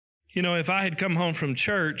You know, if I had come home from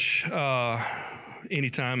church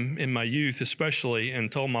anytime in my youth, especially, and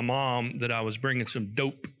told my mom that I was bringing some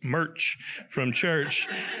dope merch from church,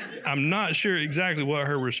 I'm not sure exactly what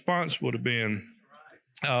her response would have been.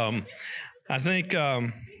 I think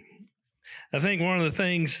one of the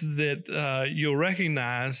things that you'll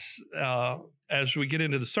recognize as we get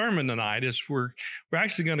into the sermon tonight is we're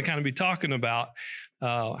actually going to kind of be talking about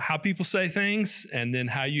how people say things and then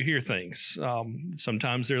how you hear things.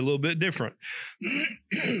 Sometimes they're a little bit different.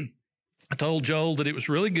 I told Joel that it was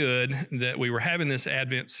really good that we were having this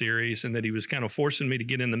Advent series and that he was kind of forcing me to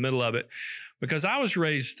get in the middle of it because I was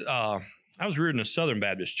reared in a Southern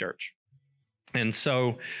Baptist church. And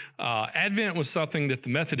so Advent was something that the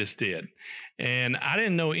Methodists did. And I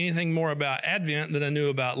didn't know anything more about Advent than I knew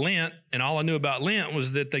about Lent. And all I knew about Lent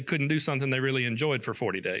was that they couldn't do something they really enjoyed for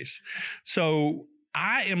 40 days. So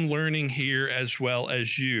I am learning here as well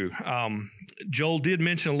as you. Joel did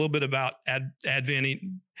mention a little bit about Advent.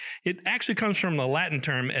 It actually comes from the Latin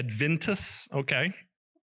term adventus, okay?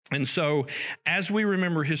 And so as we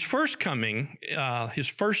remember his first coming, his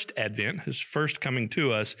first Advent, his first coming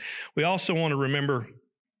to us, we also want to remember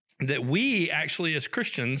that we actually as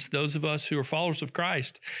Christians, those of us who are followers of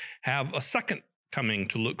Christ, have a second coming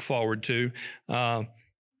to look forward to.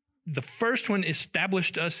 The first one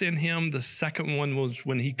established us in him. The second one was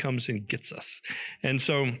when he comes and gets us. And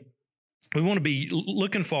so we want to be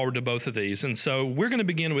looking forward to both of these. And so we're going to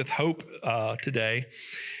begin with hope today.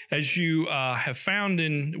 As you have found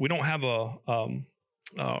we don't have a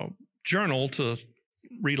journal to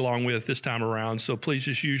read along with this time around, so please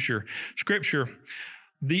just use your scripture.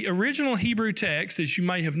 The original Hebrew text, as you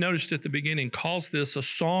may have noticed at the beginning, calls this a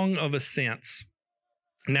song of ascents.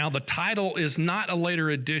 Now, the title is not a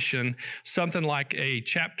later addition, something like a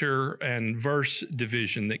chapter and verse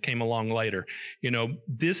division that came along later. You know,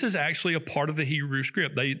 this is actually a part of the Hebrew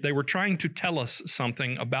script. They were trying to tell us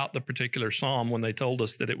something about the particular psalm when they told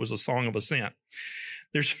us that it was a song of ascent.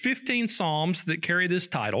 There's 15 psalms that carry this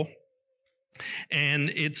title,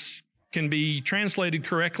 and it's can be translated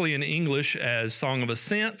correctly in English as Song of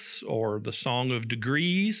Ascents or the Song of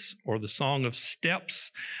Degrees or the Song of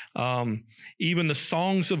Steps. Even the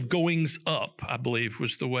Songs of Goings Up, I believe,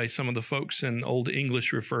 was the way some of the folks in Old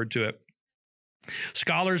English referred to it.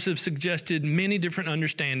 Scholars have suggested many different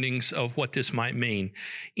understandings of what this might mean.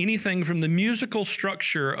 Anything from the musical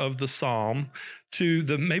structure of the psalm to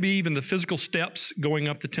maybe even the physical steps going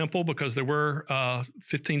up the temple, because there were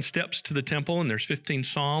 15 steps to the temple and there's 15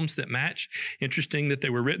 psalms that match. Interesting that they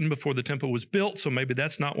were written before the temple was built, so maybe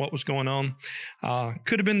that's not what was going on.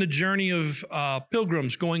 Could have been the journey of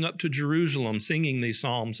pilgrims going up to Jerusalem, singing these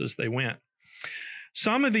psalms as they went.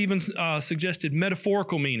 Some have even suggested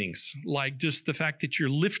metaphorical meanings, like just the fact that you're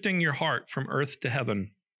lifting your heart from earth to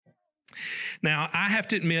heaven. Now, I have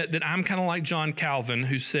to admit that I'm kind of like John Calvin,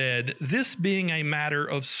 who said, "This being a matter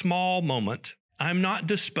of small moment, I'm not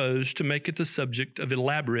disposed to make it the subject of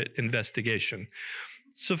elaborate investigation."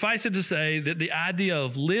 Suffice it to say that the idea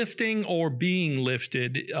of lifting or being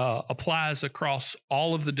lifted applies across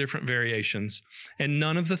all of the different variations, and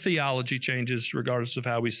none of the theology changes regardless of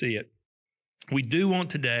how we see it. We do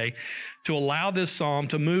want today to allow this psalm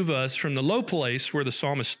to move us from the low place where the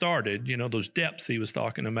psalmist started, you know, those depths he was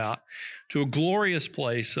talking about, to a glorious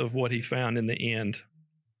place of what he found in the end.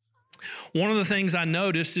 One of the things I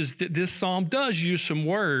noticed is that this psalm does use some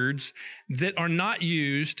words that are not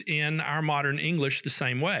used in our modern English the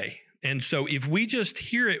same way. And so if we just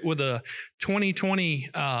hear it with a 2020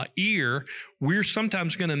 ear, we're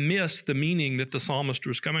sometimes going to miss the meaning that the psalmist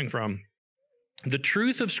was coming from. The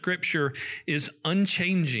truth of Scripture is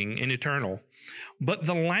unchanging and eternal, but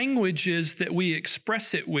the languages that we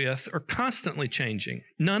express it with are constantly changing.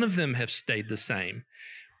 None of them have stayed the same.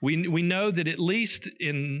 We know that at least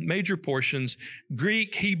in major portions,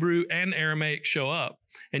 Greek, Hebrew, and Aramaic show up,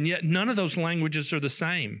 and yet none of those languages are the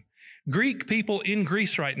same. Greek people in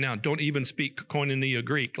Greece right now don't even speak Koinonia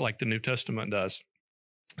Greek like the New Testament does.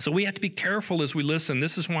 So we have to be careful as we listen.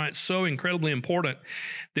 This is why it's so incredibly important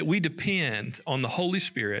that we depend on the Holy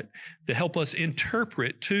Spirit to help us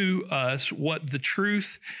interpret to us what the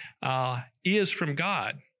truth is from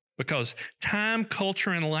God. Because time,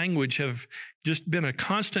 culture, and language have just been a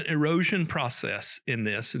constant erosion process in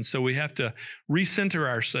this. And so we have to recenter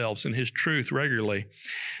ourselves in His truth regularly.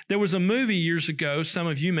 There was a movie years ago. Some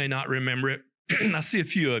of you may not remember it. I see a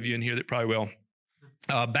few of you in here that probably will.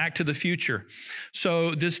 Back to the Future.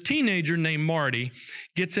 So this teenager named Marty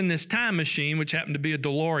gets in this time machine, which happened to be a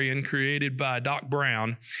DeLorean created by Doc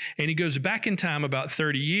Brown, and he goes back in time about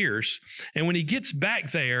 30 years. And when he gets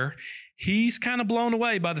back there, he's kind of blown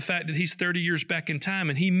away by the fact that he's 30 years back in time,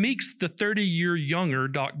 and he meets the 30-year younger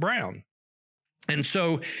Doc Brown. And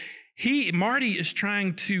so Marty is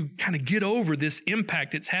trying to kind of get over this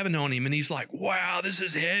impact it's having on him. And he's like, wow, this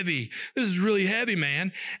is heavy. This is really heavy,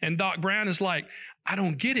 man. And Doc Brown is like, I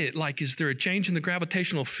don't get it. Like, is there a change in the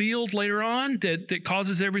gravitational field later on that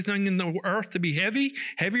causes everything in the earth to be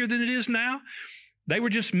heavier than it is now? They were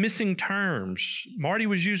just missing terms. Marty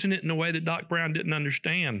was using it in a way that Doc Brown didn't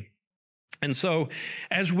understand. And so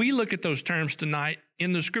as we look at those terms tonight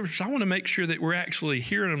in the scriptures, I want to make sure that we're actually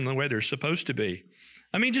hearing them the way they're supposed to be.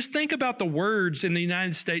 I mean, just think about the words in the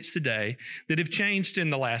United States today that have changed in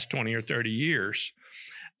the last 20 or 30 years.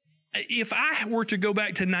 If I were to go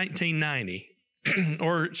back to 1990,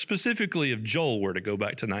 or specifically if Joel were to go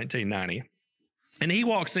back to 1990, and he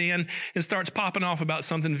walks in and starts popping off about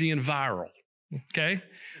something being viral, okay?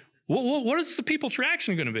 What is the people's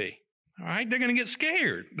reaction going to be? All right, they're going to get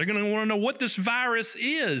scared. They're going to want to know what this virus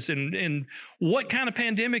is and what kind of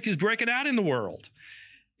pandemic is breaking out in the world.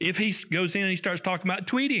 If he goes in and he starts talking about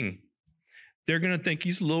tweeting, they're going to think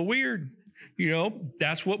he's a little weird. You know,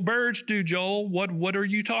 that's what birds do, Joel. What are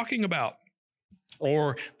you talking about?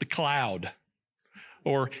 Or the cloud.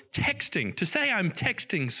 Or texting. To say I'm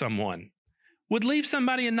texting someone would leave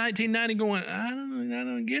somebody in 1990 going, I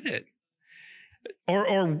don't get it.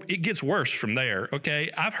 Or it gets worse from there, okay?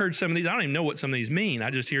 I've heard some of these. I don't even know what some of these mean. I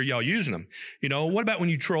just hear y'all using them. You know, what about when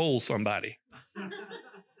you troll somebody?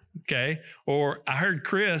 Okay? Or I heard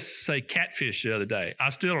Chris say catfish the other day. I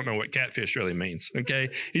still don't know what catfish really means, okay?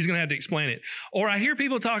 He's going to have to explain it. Or I hear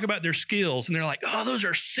people talk about their skills, and they're like, oh, those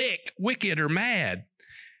are sick, wicked, or mad.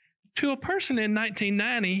 To a person in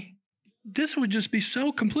 1990, this would just be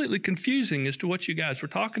so completely confusing as to what you guys were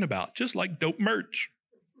talking about, just like dope merch.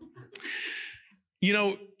 You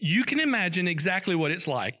know, you can imagine exactly what it's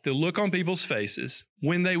like, the look on people's faces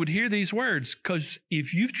when they would hear these words, because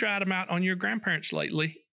if you've tried them out on your grandparents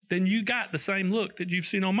lately, then you got the same look that you've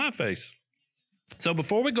seen on my face. So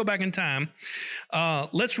before we go back in time,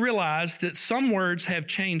 let's realize that some words have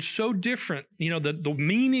changed so different. You know, the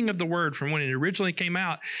meaning of the word from when it originally came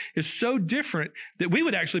out is so different that we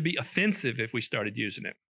would actually be offensive if we started using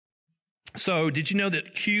it. So did you know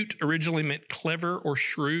that cute originally meant clever or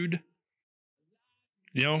shrewd?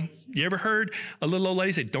 You know, you ever heard a little old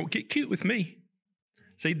lady say, don't get cute with me?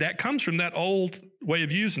 See, that comes from that old way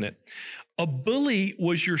of using it. A bully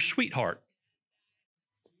was your sweetheart.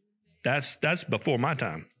 That's before my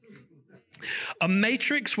time. A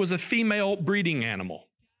matrix was a female breeding animal.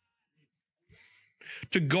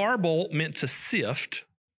 To garble meant to sift.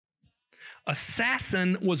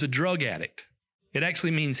 Assassin was a drug addict. It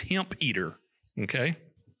actually means hemp eater, okay?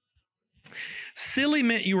 Silly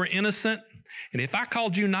meant you were innocent. And if I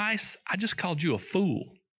called you nice, I just called you a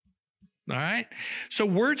fool. All right? So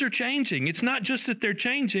words are changing. It's not just that they're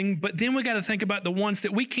changing, but then we got to think about the ones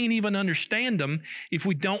that we can't even understand them if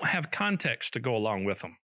we don't have context to go along with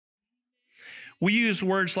them. We use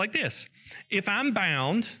words like this. If I'm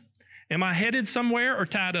bound, am I headed somewhere or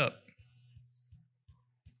tied up?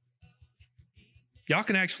 Y'all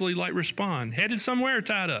can actually respond. Headed somewhere or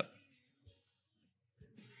tied up?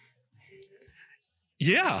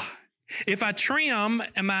 Yeah. If I trim,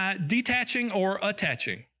 am I detaching or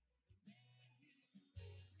attaching?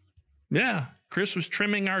 Yeah, Chris was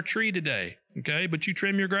trimming our tree today, okay? But you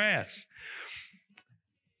trim your grass.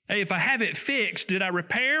 Hey, if I have it fixed, did I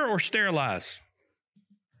repair or sterilize?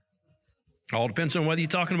 All depends on whether you're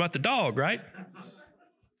talking about the dog, right?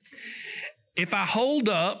 If I hold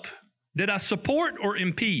up, did I support or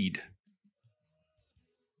impede?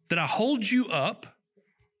 Did I hold you up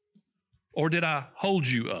or did I hold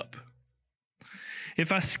you up?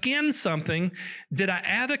 If I skin something, did I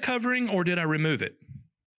add a covering or did I remove it?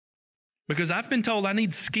 Because I've been told I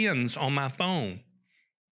need skins on my phone.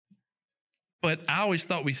 But I always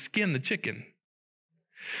thought we skinned the chicken.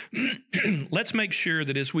 Let's make sure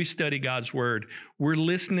that as we study God's word, we're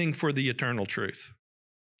listening for the eternal truth.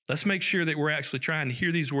 Let's make sure that we're actually trying to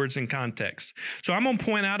hear these words in context. So I'm going to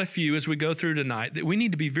point out a few as we go through tonight that we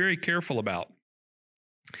need to be very careful about.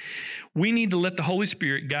 We need to let the Holy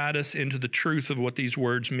Spirit guide us into the truth of what these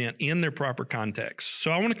words meant in their proper context.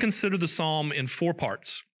 So I want to consider the psalm in 4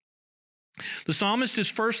 parts. The psalmist is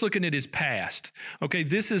first looking at his past. Okay,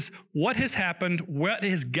 this is what has happened, what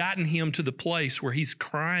has gotten him to the place where he's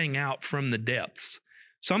crying out from the depths.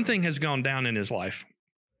 Something has gone down in his life.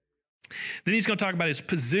 Then he's going to talk about his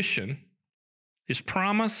position, his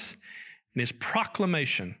promise, and his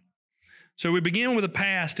proclamation. So we begin with the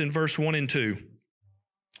past in verse 1 and 2.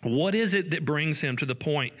 What is it that brings him to the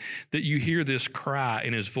point that you hear this cry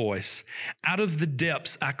in his voice? Out of the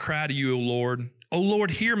depths I cry to you, O Lord. O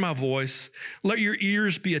Lord, hear my voice. Let your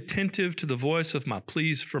ears be attentive to the voice of my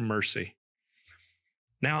pleas for mercy.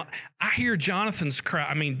 Now, I hear Jonah's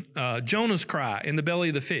cry in the belly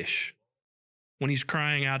of the fish when he's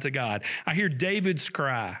crying out to God. I hear David's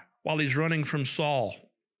cry while he's running from Saul.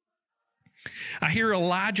 I hear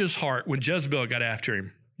Elijah's heart when Jezebel got after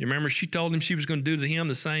him. You remember she told him she was going to do to him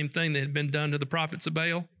the same thing that had been done to the prophets of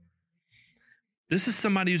Baal? This is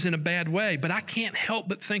somebody who's in a bad way, but I can't help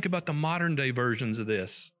but think about the modern day versions of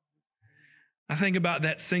this. I think about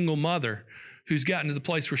that single mother who's gotten to the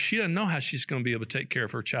place where she doesn't know how she's going to be able to take care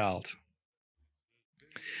of her child.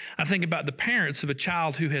 I think about the parents of a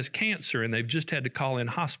child who has cancer and they've just had to call in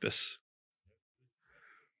hospice.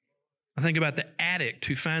 I think about the addict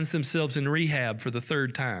who finds themselves in rehab for the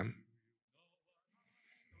third time.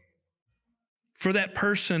 For that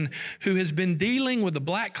person who has been dealing with the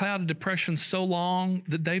black cloud of depression so long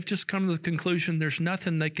that they've just come to the conclusion there's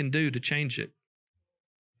nothing they can do to change it,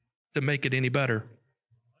 to make it any better.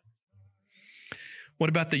 What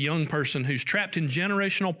about the young person who's trapped in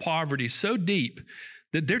generational poverty so deep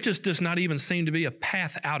that there just does not even seem to be a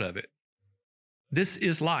path out of it? This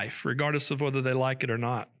is life, regardless of whether they like it or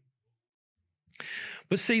not.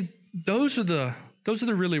 But see, those are the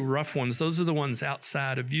really rough ones. Those are the ones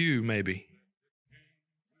outside of you, maybe.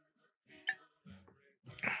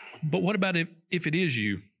 But what about if it is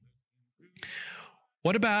you?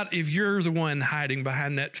 What about if you're the one hiding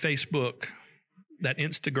behind that Facebook, that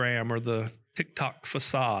Instagram, or the TikTok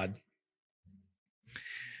facade?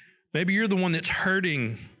 Maybe you're the one that's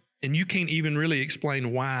hurting and you can't even really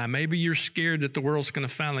explain why. Maybe you're scared that the world's going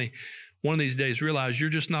to finally, one of these days, realize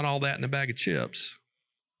you're just not all that in a bag of chips.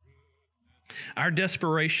 Our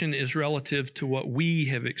desperation is relative to what we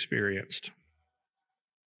have experienced.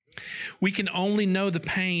 We can only know the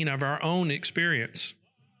pain of our own experience.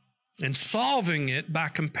 And solving it by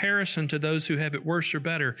comparison to those who have it worse or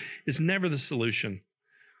better is never the solution.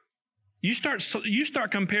 You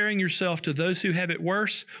start comparing yourself to those who have it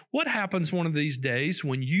worse. What happens one of these days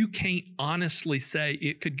when you can't honestly say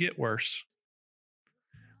it could get worse?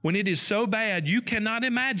 When it is so bad, you cannot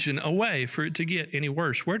imagine a way for it to get any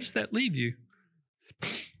worse. Where does that leave you?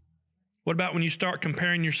 What about when you start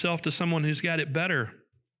comparing yourself to someone who's got it better?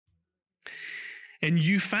 And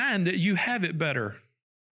you find that you have it better.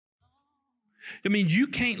 I mean, you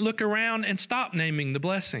can't look around and stop naming the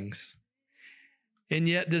blessings. And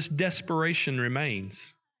yet this desperation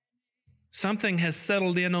remains. Something has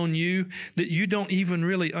settled in on you that you don't even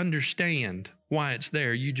really understand why it's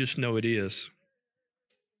there. You just know it is.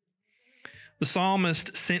 The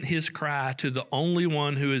psalmist sent his cry to the only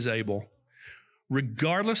one who is able,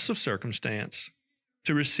 regardless of circumstance,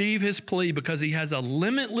 to receive his plea because he has a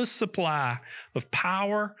limitless supply of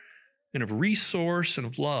power and of resource and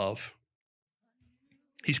of love.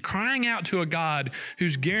 He's crying out to a God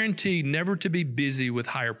who's guaranteed never to be busy with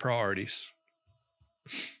higher priorities.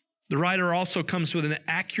 The writer also comes with an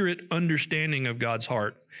accurate understanding of God's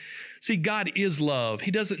heart. See, God is love.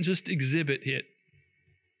 He doesn't just exhibit it.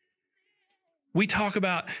 We talk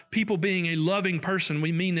about people being a loving person.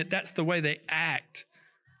 We mean that that's the way they act.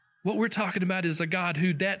 What we're talking about is a God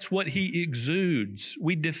who that's what he exudes.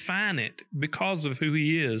 We define it because of who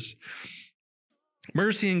he is.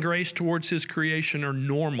 Mercy and grace towards his creation are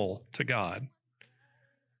normal to God.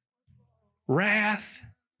 Wrath,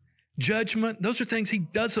 judgment, those are things he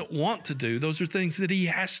doesn't want to do. Those are things that he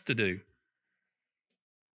has to do.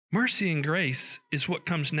 Mercy and grace is what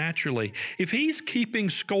comes naturally. If he's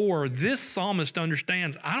keeping score, this psalmist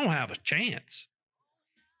understands, I don't have a chance.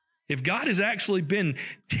 If God has actually been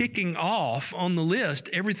ticking off on the list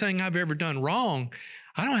everything I've ever done wrong,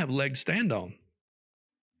 I don't have a leg to stand on.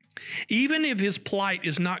 Even if his plight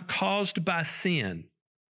is not caused by sin,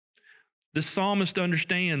 the psalmist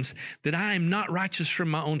understands that I am not righteous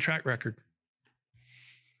from my own track record.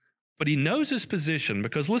 But he knows his position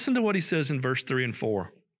because listen to what he says in verse 3 and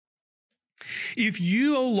 4. If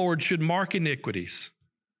you, O Lord, should mark iniquities,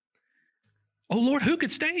 O Lord, who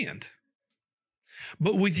could stand?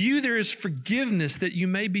 But with you there is forgiveness that you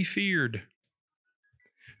may be feared.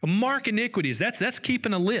 Mark iniquities, that's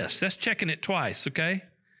keeping a list. That's checking it twice, okay?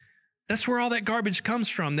 That's where all that garbage comes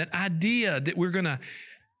from, that idea that we're going to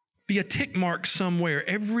be a tick mark somewhere,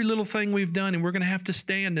 every little thing we've done, and we're going to have to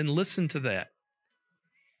stand and listen to that.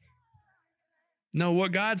 No,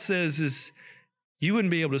 what God says is, you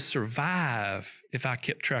wouldn't be able to survive if I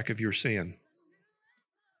kept track of your sin.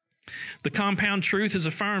 The compound truth is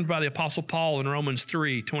affirmed by the Apostle Paul in Romans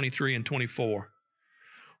 3:23 and 24.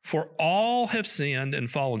 For all have sinned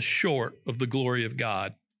and fallen short of the glory of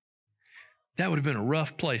God. That would have been a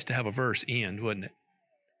rough place to have a verse end, wouldn't it?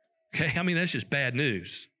 Okay, I mean, that's just bad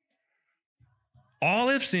news. All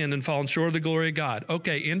have sinned and fallen short of the glory of God.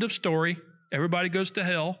 Okay, end of story. Everybody goes to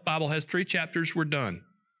hell. Bible has 3 chapters. We're done.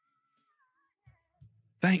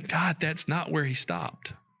 Thank God that's not where he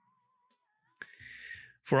stopped.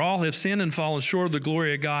 For all have sinned and fallen short of the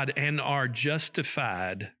glory of God and are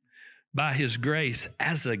justified by his grace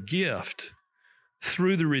as a gift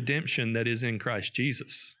through the redemption that is in Christ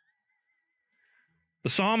Jesus. The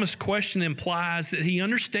psalmist's question implies that he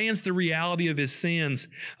understands the reality of his sins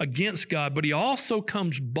against God, but he also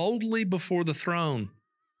comes boldly before the throne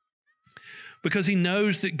because he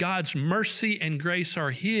knows that God's mercy and grace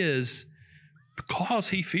are his because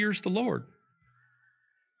he fears the Lord.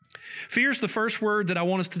 Fear is the first word that I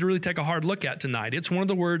want us to really take a hard look at tonight. It's one of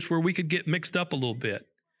the words where we could get mixed up a little bit.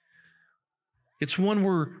 It's one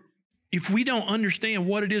where if we don't understand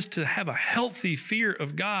what it is to have a healthy fear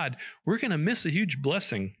of God, we're going to miss a huge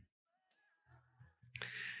blessing.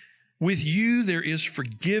 With you, there is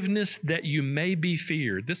forgiveness that you may be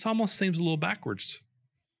feared. This almost seems a little backwards.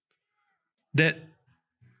 That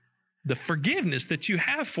the forgiveness that you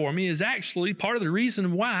have for me is actually part of the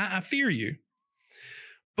reason why I fear you.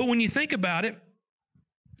 But when you think about it,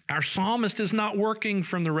 our psalmist is not working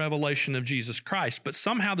from the revelation of Jesus Christ, but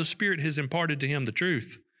somehow the Spirit has imparted to him the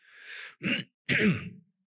truth.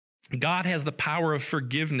 God has the power of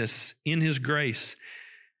forgiveness in his grace.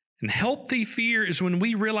 And healthy fear is when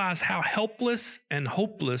we realize how helpless and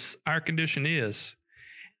hopeless our condition is.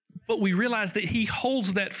 But we realize that he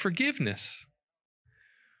holds that forgiveness.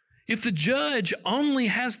 If the judge only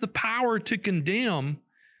has the power to condemn,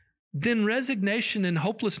 then resignation and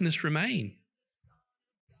hopelessness remain.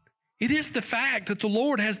 It is the fact that the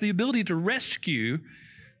Lord has the ability to rescue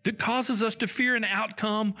that causes us to fear an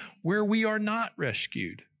outcome where we are not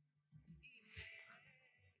rescued.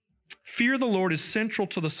 Fear of the Lord is central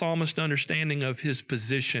to the psalmist's understanding of his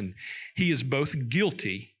position. He is both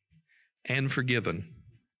guilty and forgiven.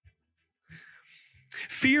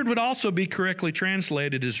 Feared would also be correctly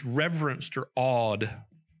translated as reverenced or awed.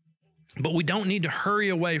 But we don't need to hurry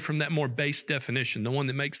away from that more base definition, the one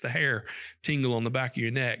that makes the hair tingle on the back of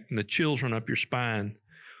your neck and the chills run up your spine.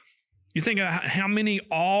 You think of how many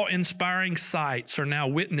awe-inspiring sights are now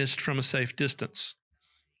witnessed from a safe distance.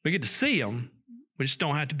 We get to see them. We just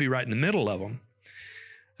don't have to be right in the middle of them.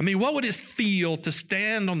 I mean, what would it feel to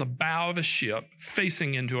stand on the bow of a ship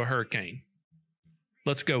facing into a hurricane?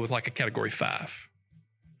 Let's go with like a Category 5.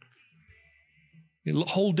 A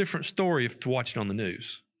whole different story if to watch it on the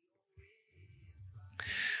news.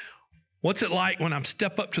 What's it like when I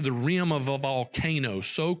step up to the rim of a volcano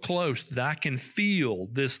so close that I can feel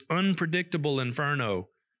this unpredictable inferno?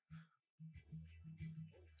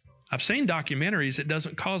 I've seen documentaries. It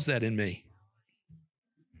doesn't cause that in me.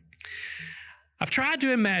 I've tried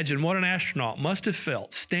to imagine what an astronaut must have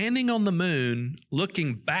felt standing on the moon,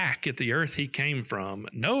 looking back at the Earth he came from,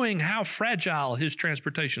 knowing how fragile his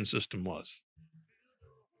transportation system was.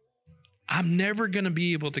 I'm never going to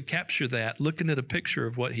be able to capture that looking at a picture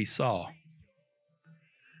of what he saw.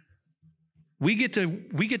 We get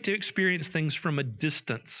to experience things from a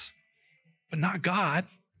distance, but not God.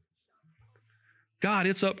 God,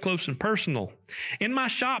 it's up close and personal. In my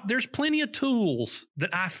shop, there's plenty of tools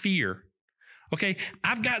that I fear. Okay,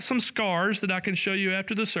 I've got some scars that I can show you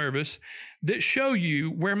after the service that show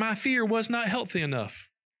you where my fear was not healthy enough.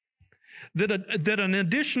 That an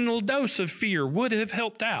additional dose of fear would have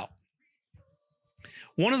helped out.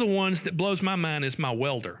 One of the ones that blows my mind is my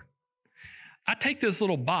welder. I take this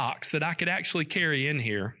little box that I could actually carry in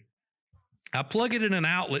here. I plug it in an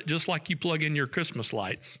outlet just like you plug in your Christmas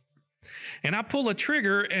lights. And I pull a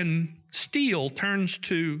trigger and steel turns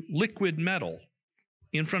to liquid metal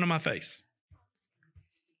in front of my face.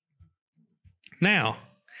 Now,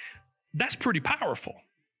 that's pretty powerful.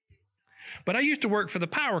 But I used to work for the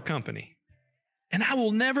power company. And I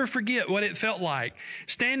will never forget what it felt like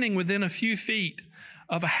standing within a few feet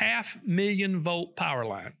of a 500,000 volt power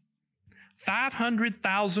line.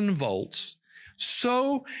 500,000 volts,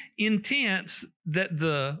 so intense that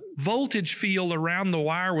the voltage field around the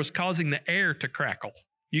wire was causing the air to crackle.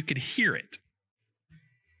 You could hear it.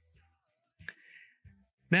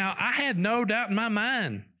 Now, I had no doubt in my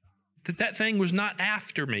mind that that thing was not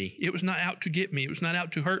after me. It was not out to get me. It was not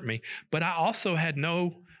out to hurt me. But I also had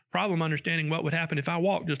no problem understanding what would happen if I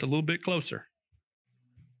walked just a little bit closer.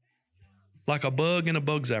 Like a bug in a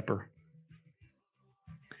bug zapper.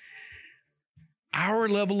 Our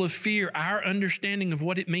level of fear, our understanding of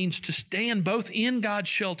what it means to stand both in God's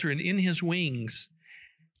shelter and in his wings,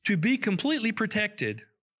 to be completely protected,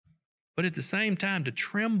 but at the same time to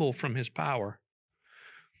tremble from his power.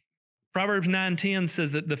 Proverbs 9:10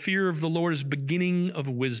 says that the fear of the Lord is the beginning of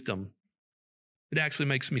wisdom. It actually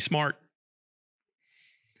makes me smart.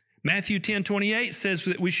 Matthew 10:28 says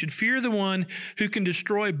that we should fear the one who can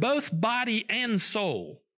destroy both body and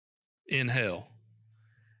soul in hell.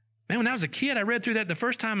 Man, when I was a kid, I read through that the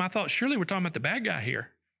first time. I thought, surely we're talking about the bad guy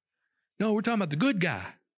here. No, we're talking about the good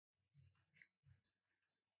guy.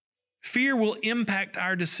 Fear will impact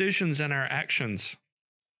our decisions and our actions.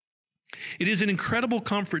 It is an incredible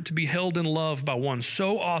comfort to be held in love by one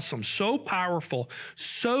so awesome, so powerful,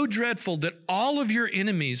 so dreadful that all of your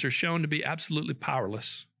enemies are shown to be absolutely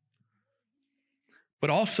powerless. But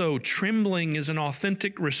also, trembling is an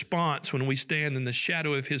authentic response when we stand in the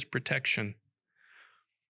shadow of his protection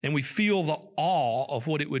and we feel the awe of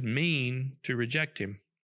what it would mean to reject him.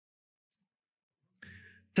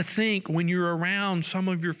 To think when you're around some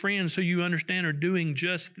of your friends who you understand are doing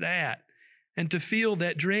just that, and to feel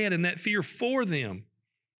that dread and that fear for them.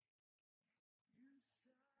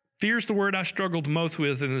 Fear is the word I struggled most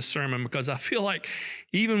with in this sermon, because I feel like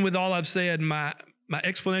even with all I've said, my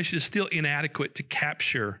explanation is still inadequate to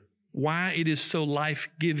capture why it is so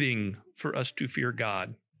life-giving for us to fear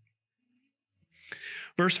God.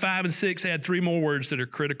 Verse 5 and 6 add three more words that are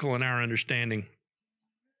critical in our understanding.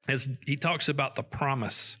 As he talks about the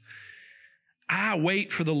promise. I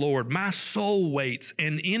wait for the Lord. My soul waits,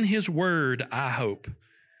 and in his word I hope.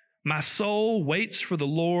 My soul waits for the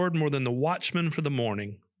Lord more than the watchman for the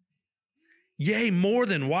morning. Yea, more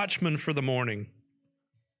than watchmen for the morning.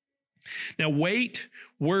 Now, wait,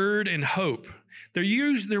 word, and hope.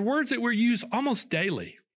 They're words that we use almost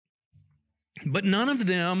daily. But none of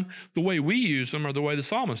them, the way we use them, are the way the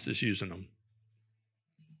psalmist is using them.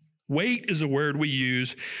 Wait is a word we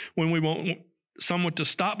use when we want someone to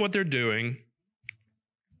stop what they're doing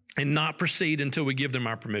and not proceed until we give them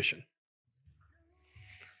our permission.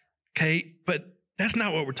 Okay, but that's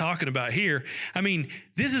not what we're talking about here. I mean,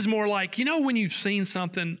 this is more like, you know, when you've seen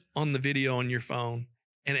something on the video on your phone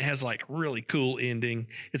and it has like really cool ending,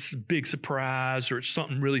 it's a big surprise, or it's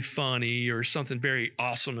something really funny, or something very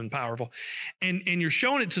awesome and powerful, and you're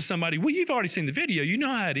showing it to somebody. Well, you've already seen the video. You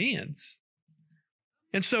know how it ends.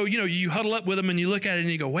 And so, you know, you huddle up with them and you look at it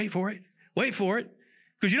and you go, wait for it.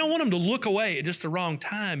 Because you don't want them to look away at just the wrong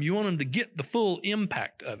time. You want them to get the full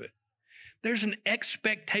impact of it. There's an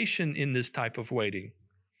expectation in this type of waiting.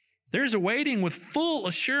 There's a waiting with full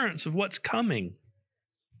assurance of what's coming.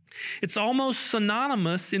 It's almost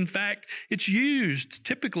synonymous. In fact, it's used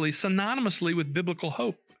typically synonymously with biblical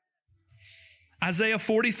hope. Isaiah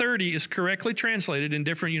 40:30 is correctly translated in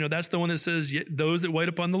different, that's the one that says, those that wait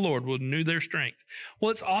upon the Lord will renew their strength. Well,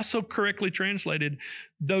 it's also correctly translated,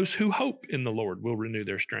 those who hope in the Lord will renew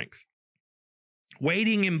their strength.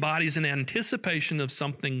 Waiting embodies an anticipation of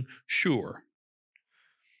something sure.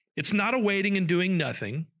 It's not a waiting and doing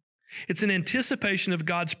nothing. It's an anticipation of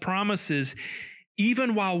God's promises,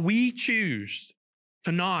 even while we choose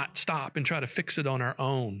to not stop and try to fix it on our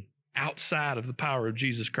own, outside of the power of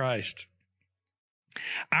Jesus Christ.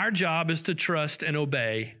 Our job is to trust and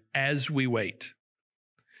obey as we wait.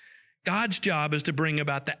 God's job is to bring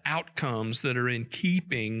about the outcomes that are in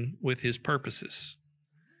keeping with his purposes.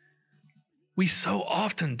 We so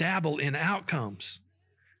often dabble in outcomes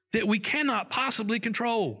that we cannot possibly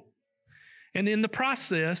control, and in the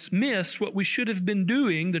process miss what we should have been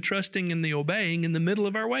doing, the trusting and the obeying, in the middle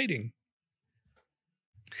of our waiting.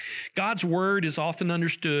 God's word is often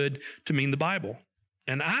understood to mean the Bible.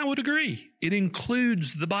 And I would agree, it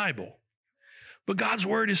includes the Bible. But God's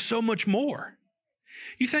word is so much more.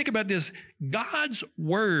 You think about this, God's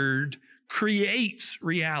word creates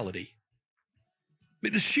reality.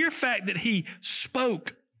 But the sheer fact that he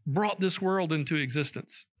spoke brought this world into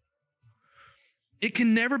existence. It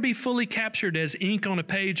can never be fully captured as ink on a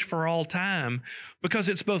page for all time, because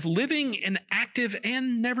it's both living and active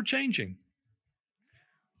and never changing.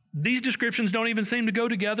 These descriptions don't even seem to go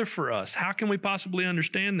together for us. How can we possibly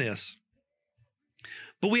understand this?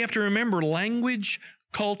 But we have to remember, language,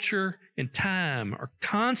 culture, and time are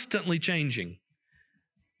constantly changing.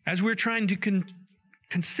 As we're trying to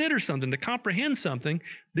consider something, to comprehend something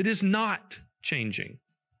that is not changing.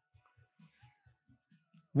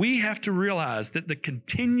 We have to realize that the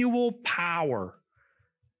continual power,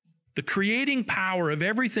 the creating power of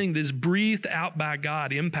everything that is breathed out by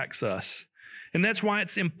God impacts us. And that's why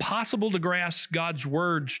it's impossible to grasp God's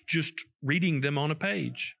words just reading them on a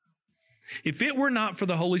page. If it were not for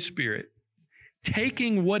the Holy Spirit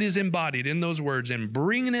taking what is embodied in those words and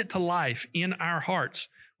bringing it to life in our hearts,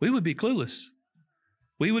 we would be clueless.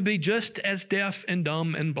 We would be just as deaf and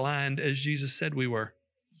dumb and blind as Jesus said we were.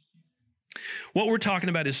 What we're talking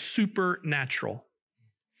about is supernatural.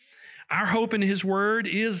 Our hope in his word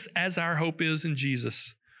is as our hope is in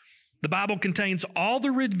Jesus. The Bible contains all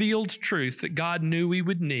the revealed truth that God knew we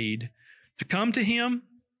would need to come to him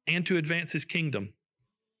and to advance his kingdom.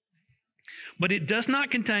 But it does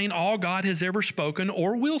not contain all God has ever spoken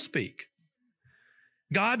or will speak.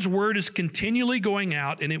 God's word is continually going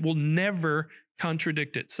out, and it will never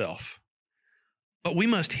contradict itself. But we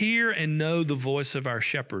must hear and know the voice of our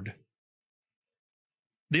shepherd.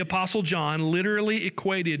 The Apostle John literally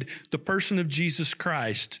equated the person of Jesus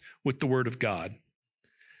Christ with the Word of God.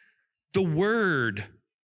 The Word,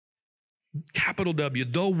 capital W,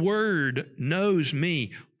 the Word knows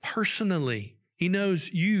me personally. He knows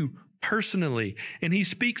you personally, and he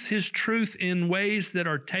speaks his truth in ways that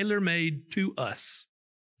are tailor-made to us.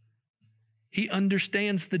 He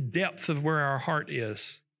understands the depth of where our heart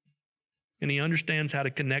is, and he understands how to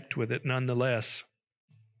connect with it nonetheless.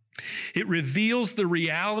 It reveals the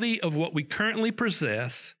reality of what we currently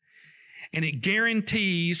possess, and it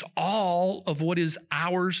guarantees all of what is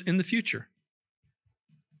ours in the future.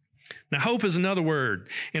 Now, hope is another word.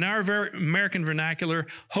 In our American vernacular,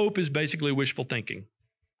 hope is basically wishful thinking.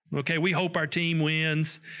 Okay, we hope our team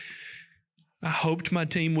wins. I hoped my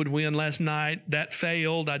team would win last night. That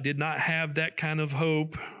failed. I did not have that kind of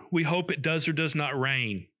hope. We hope it does or does not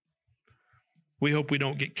rain. We hope we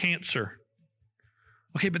don't get cancer.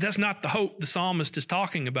 Okay, but that's not the hope the psalmist is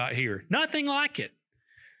talking about here. Nothing like it.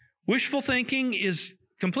 Wishful thinking is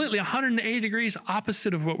completely 180 degrees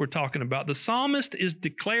opposite of what we're talking about. The psalmist is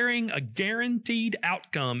declaring a guaranteed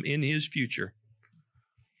outcome in his future.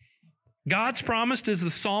 God's promise is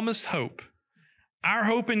the psalmist's hope. Our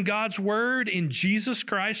hope in God's word, in Jesus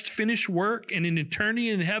Christ's finished work, and in eternity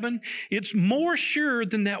in heaven, it's more sure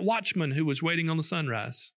than that watchman who was waiting on the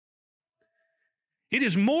sunrise. It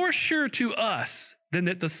is more sure to us than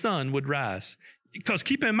that the sun would rise. Because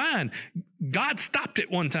keep in mind, God stopped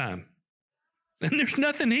it one time. And there's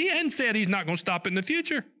nothing, he hadn't said he's not going to stop it in the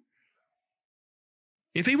future.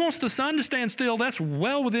 If he wants the sun to stand still, that's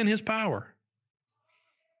well within his power.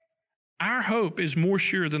 Our hope is more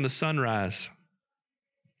sure than the sunrise.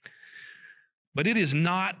 But it is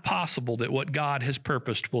not possible that what God has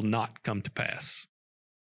purposed will not come to pass.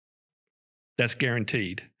 That's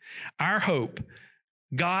guaranteed. Our hope,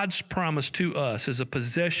 God's promise to us, is a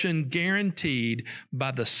possession guaranteed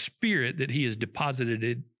by the Spirit that he has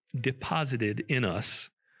deposited in us.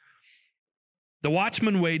 The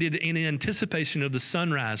watchmen waited in anticipation of the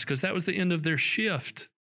sunrise because that was the end of their shift.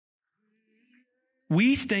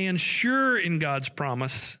 We stand sure in God's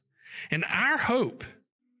promise, and our hope,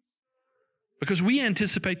 because we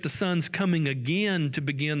anticipate the sun's coming again to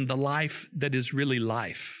begin the life that is really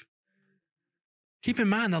life. Keep in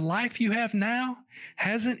mind, the life you have now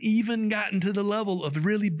hasn't even gotten to the level of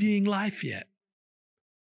really being life yet.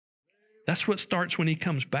 That's what starts when he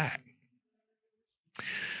comes back.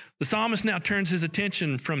 The psalmist now turns his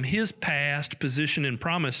attention from his past position and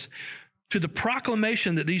promise to the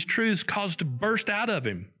proclamation that these truths caused to burst out of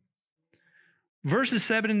him. Verses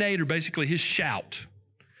 7 and 8 are basically his shout.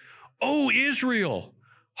 O Israel,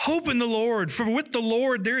 hope in the Lord, for with the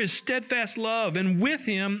Lord there is steadfast love, and with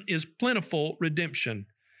him is plentiful redemption.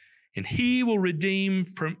 And he will redeem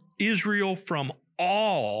from Israel from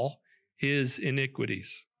all his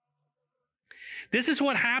iniquities. This is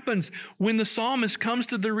what happens when the psalmist comes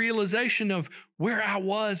to the realization of where I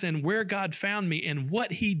was and where God found me and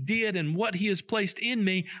what he did and what he has placed in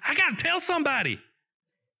me. I got to tell somebody.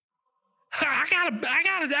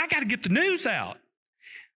 I got to get the news out.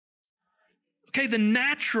 Okay, the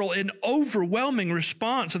natural and overwhelming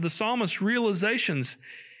response of the psalmist's realizations,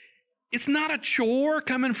 it's not a chore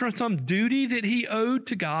coming from some duty that he owed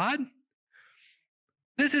to God.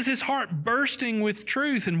 This is his heart bursting with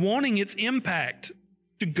truth and wanting its impact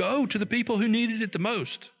to go to the people who needed it the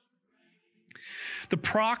most. The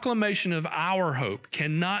proclamation of our hope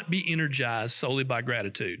cannot be energized solely by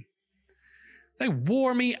gratitude. They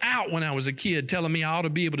wore me out when I was a kid, telling me I ought to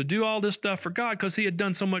be able to do all this stuff for God because he had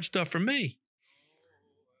done so much stuff for me.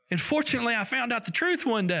 And fortunately, I found out the truth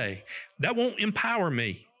one day. That won't empower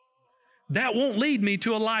me. That won't lead me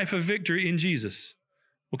to a life of victory in Jesus.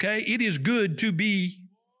 Okay? It is good to be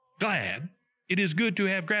glad. It is good to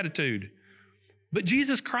have gratitude. But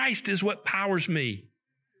Jesus Christ is what powers me,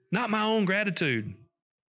 not my own gratitude.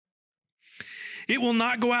 It will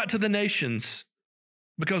not go out to the nations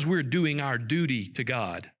because we're doing our duty to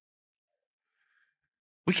God.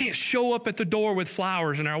 We can't show up at the door with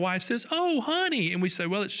flowers and our wife says, "Oh, honey," and we say,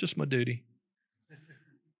 "Well, it's just my duty."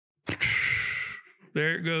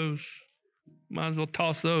 There it goes. Might as well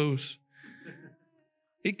toss those.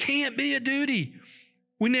 It can't be a duty.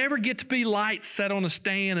 We never get to be lights set on a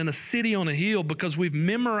stand in a city on a hill because we've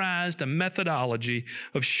memorized a methodology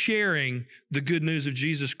of sharing the good news of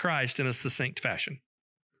Jesus Christ in a succinct fashion.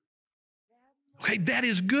 Okay, that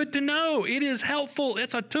is good to know. It is helpful.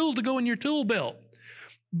 It's a tool to go in your tool belt.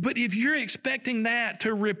 But if you're expecting that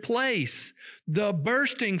to replace the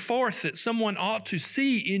bursting forth that someone ought to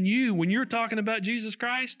see in you when you're talking about Jesus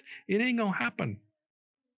Christ, it ain't going to happen.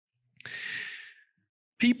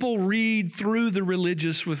 People read through the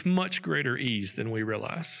religious with much greater ease than we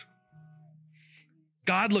realize.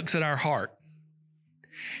 God looks at our heart.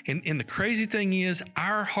 And the crazy thing is,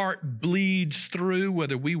 our heart bleeds through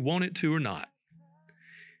whether we want it to or not.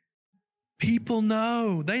 People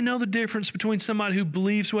know. They know the difference between somebody who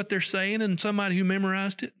believes what they're saying and somebody who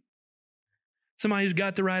memorized it. Somebody who's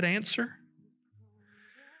got the right answer.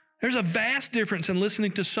 There's a vast difference in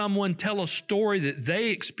listening to someone tell a story that they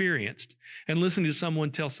experienced and listening to someone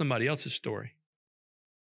tell somebody else's story.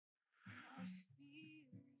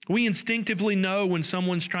 We instinctively know when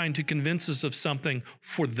someone's trying to convince us of something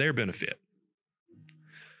for their benefit.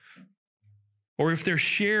 Or if their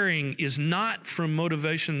sharing is not from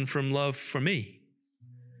motivation, from love for me.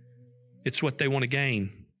 It's what they want to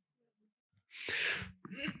gain.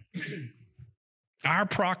 Our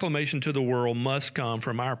proclamation to the world must come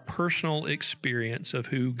from our personal experience of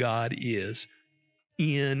who God is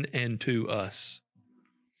in and to us.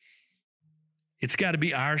 It's got to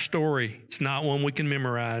be our story. It's not one we can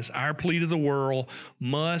memorize. Our plea to the world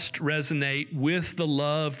must resonate with the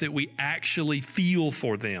love that we actually feel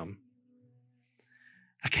for them.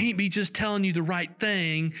 I can't be just telling you the right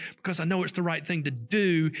thing because I know it's the right thing to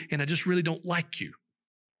do and I just really don't like you.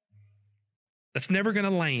 That's never going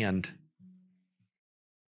to land.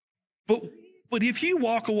 But if you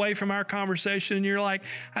walk away from our conversation and you're like,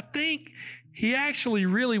 I think he actually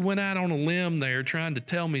really went out on a limb there trying to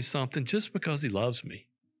tell me something just because he loves me.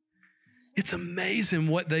 It's amazing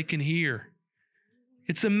what they can hear.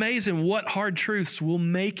 It's amazing what hard truths will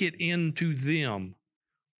make it into them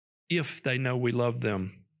if they know we love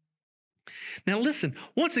them. Now listen,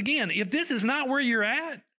 once again, if this is not where you're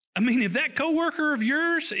at, if that coworker of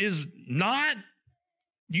yours is not,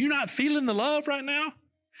 you're not feeling the love right now,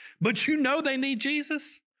 but you know they need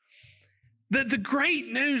Jesus, the great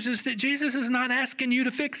news is that Jesus is not asking you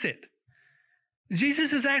to fix it.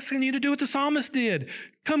 Jesus is asking you to do what the psalmist did.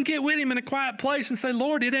 Come get with him in a quiet place and say,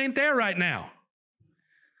 Lord, it ain't there right now.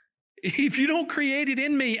 If you don't create it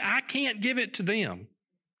in me, I can't give it to them.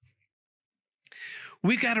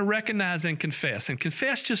 We got to recognize and confess. And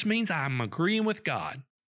confess just means I'm agreeing with God.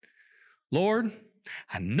 Lord,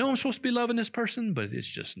 I know I'm supposed to be loving this person, but it's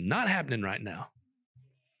just not happening right now.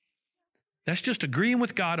 That's just agreeing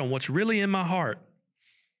with God on what's really in my heart.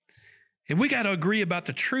 And we got to agree about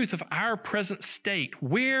the truth of our present state.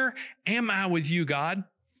 Where am I with you, God?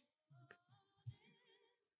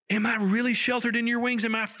 Am I really sheltered in your wings?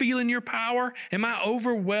 Am I feeling your power? Am I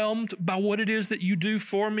overwhelmed by what it is that you do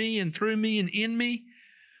for me and through me and in me?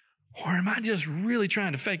 Or am I just really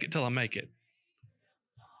trying to fake it till I make it?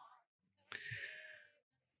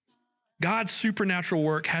 God's supernatural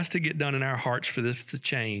work has to get done in our hearts for this to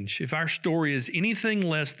change. If our story is anything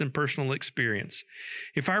less than personal experience,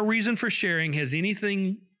 if our reason for sharing has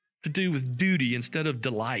anything to do with duty instead of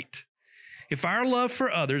delight, if our love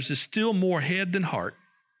for others is still more head than heart,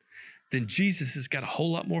 then Jesus has got a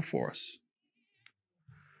whole lot more for us.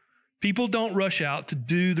 People don't rush out to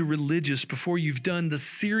do the religious before you've done the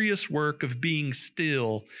serious work of being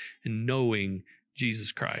still and knowing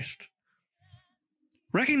Jesus Christ.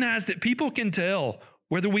 Recognize that people can tell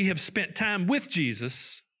whether we have spent time with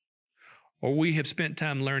Jesus or we have spent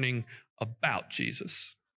time learning about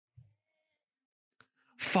Jesus.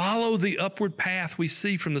 Follow the upward path we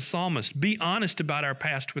see from the psalmist. Be honest about our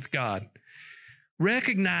past with God.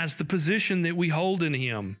 Recognize the position that we hold in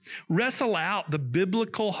him. Wrestle out the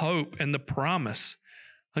biblical hope and the promise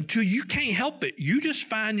until you can't help it. You just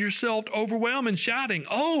find yourself overwhelmed and shouting,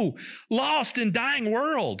 "Oh, lost and dying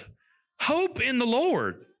world, hope in the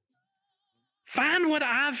Lord. Find what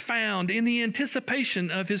I've found in the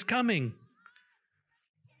anticipation of his coming."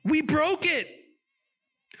 We broke it.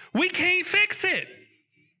 We can't fix it.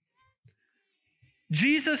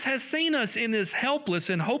 Jesus has seen us in this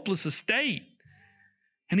helpless and hopeless estate.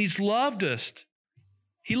 And he's loved us.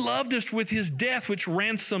 He loved us with his death, which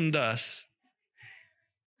ransomed us.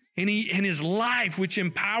 And his life, which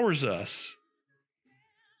empowers us.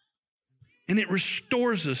 And it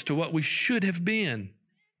restores us to what we should have been.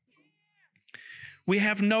 We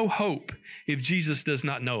have no hope if Jesus does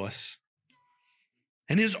not know us.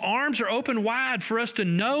 And his arms are open wide for us to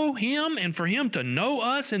know him and for him to know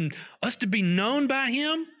us and us to be known by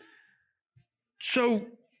him.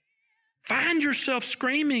 So find yourself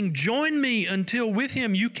screaming, "Join me," until with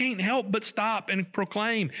him you can't help but stop and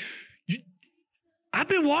proclaim, I've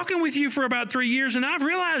been walking with you for about 3 years, and I've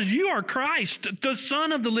realized you are Christ, the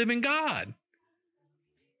Son of the living God.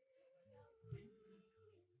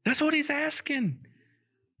 That's what he's asking.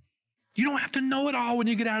 You don't have to know it all when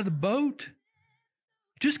you get out of the boat.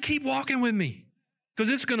 Just keep walking with me, because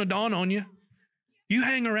it's going to dawn on you. You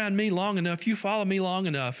hang around me long enough, you follow me long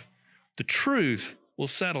enough, the truth will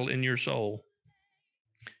settle in your soul.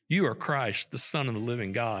 You are Christ, the Son of the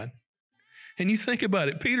living God. And you think about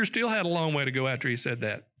it, Peter still had a long way to go after he said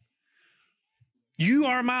that. You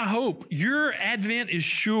are my hope. Your advent is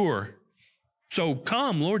sure. So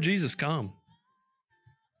come, Lord Jesus, come.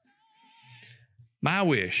 My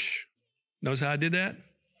wish. Knows how I did that?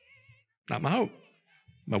 Not my hope,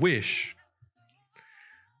 my wish.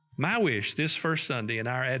 My wish this first Sunday in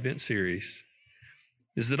our Advent series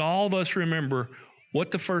is that all of us remember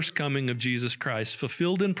what the first coming of Jesus Christ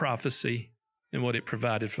fulfilled in prophecy and what it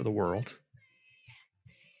provided for the world.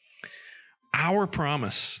 Our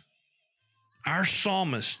promise, our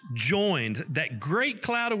psalmist joined that great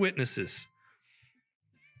cloud of witnesses,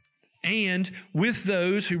 and with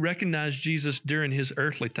those who recognized Jesus during his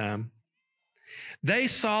earthly time, they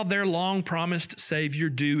saw their long-promised Savior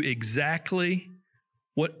do exactly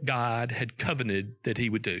what God had covenanted that he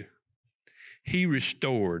would do. He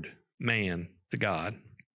restored man to God.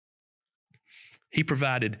 He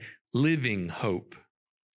provided living hope.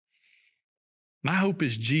 My hope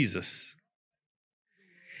is Jesus.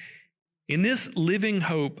 In this living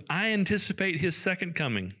hope, I anticipate his second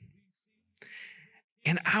coming.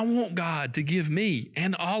 And I want God to give me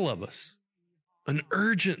and all of us an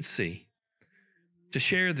urgency to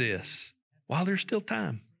share this while there's still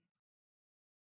time.